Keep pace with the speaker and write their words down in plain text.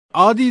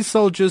Are these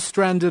soldiers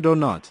stranded or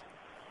not?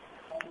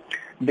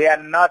 They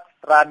are not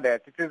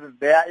stranded.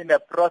 They are in the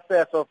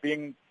process of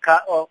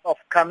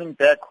coming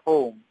back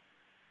home.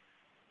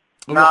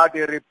 Now,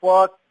 the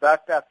reports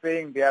that are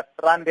saying they are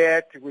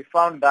stranded, we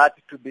found that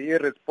to be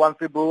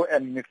irresponsible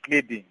and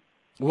misleading.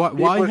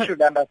 People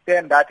should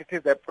understand that it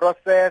is a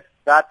process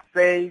that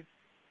says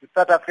the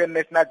South African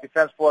National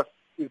Defence Force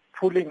is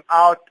pulling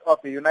out of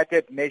the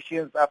United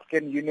Nations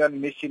African Union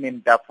mission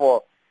in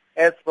Darfur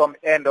as from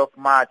end of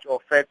March or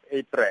 1st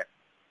April.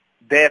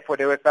 Therefore,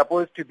 they were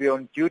supposed to be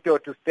on duty or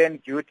to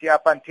stand duty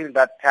up until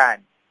that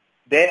time.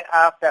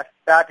 Thereafter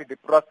started the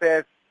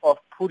process of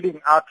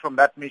pulling out from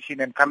that mission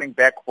and coming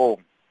back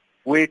home,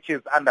 which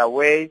is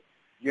underway.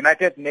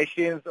 United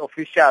Nations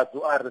officials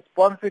who are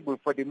responsible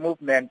for the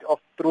movement of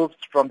troops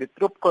from the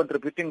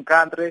troop-contributing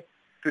country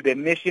to the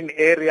mission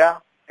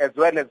area, as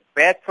well as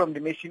back from the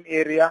mission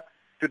area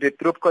to the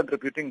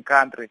troop-contributing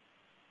country.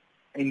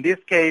 In this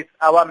case,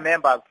 our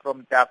members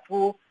from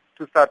Darfur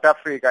to South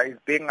Africa is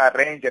being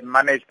arranged and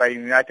managed by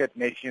United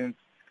Nations,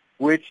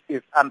 which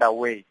is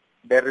underway.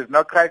 There is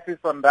no crisis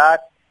on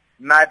that,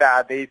 neither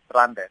are they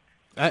stranded.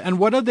 And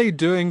what are they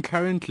doing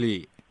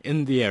currently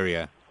in the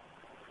area?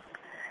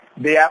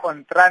 They are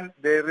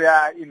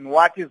in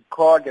what is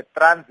called a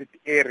transit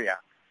area,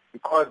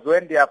 because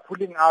when they are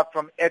pulling out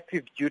from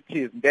active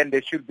duties, then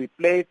they should be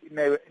placed in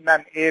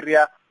an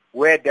area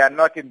where they are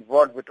not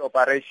involved with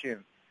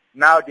operations.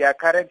 Now they are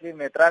currently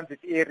in a transit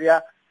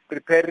area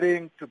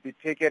preparing to be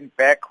taken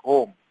back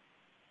home.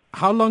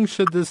 How long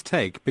should this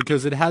take?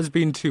 Because it has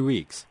been 2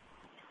 weeks.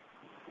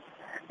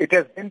 It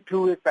has been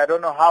 2 weeks. I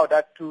don't know how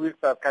that 2 weeks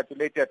are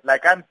calculated.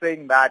 Like I'm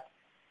saying that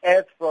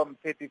as from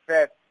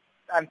 31st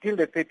until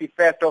the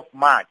 31st of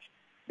March,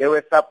 they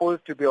were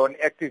supposed to be on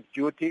active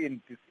duty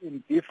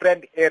in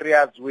different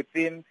areas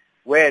within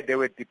where they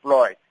were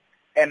deployed.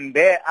 And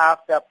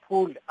thereafter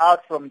pulled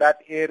out from that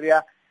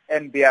area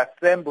and be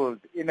assembled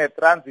in a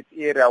transit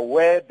area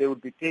where they will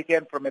be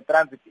taken from a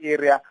transit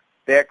area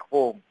back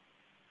home.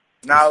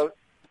 Now,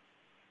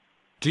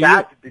 do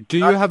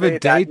you have a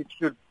date?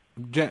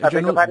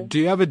 General, do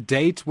you have a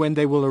date when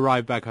they will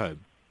arrive back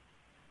home?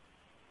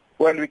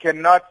 Well, we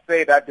cannot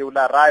say that they will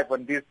arrive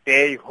on this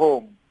day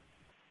home,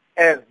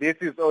 as this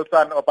is also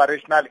an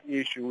operational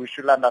issue. We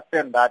should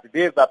understand that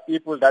these are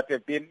people that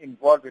have been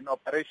involved in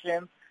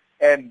operations,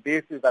 and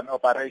this is an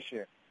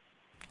operation.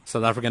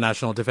 South African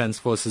National Defence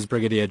Forces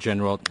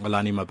Brigadier-General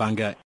Xolani Mabanga.